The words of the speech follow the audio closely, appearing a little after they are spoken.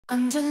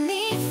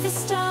Underneath the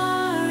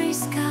starry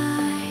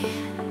sky,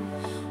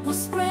 we'll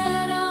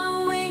spread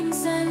our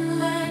wings and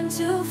learn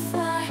to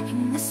fly.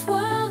 In this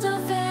world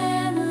of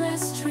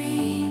endless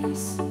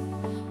dreams,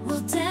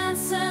 we'll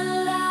dance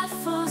and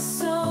laugh, or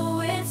so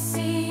it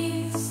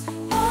seems.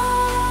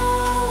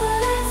 Oh,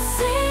 let's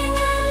sing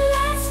and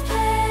let's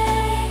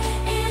play.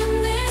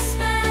 In this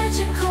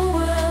magical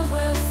world,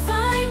 we'll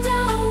find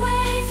our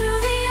way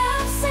through the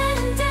ups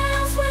and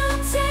downs. We'll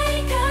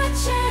take a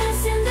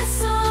chance in the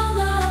song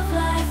of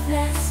life.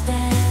 Let's dance.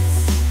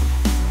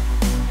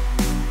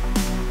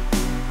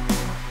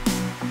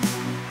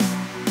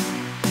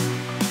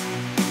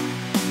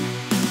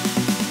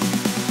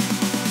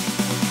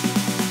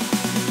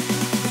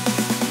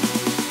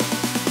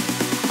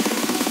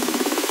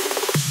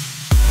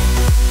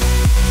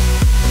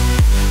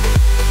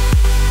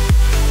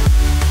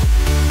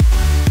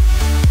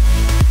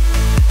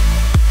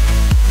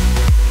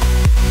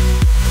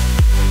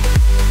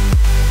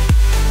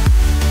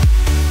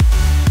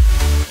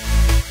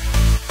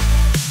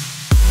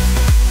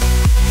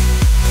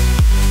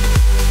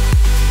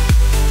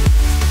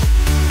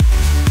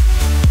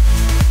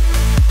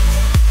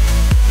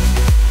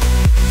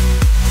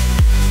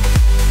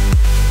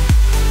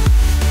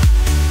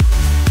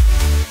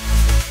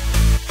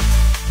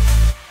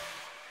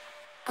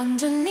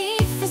 Underneath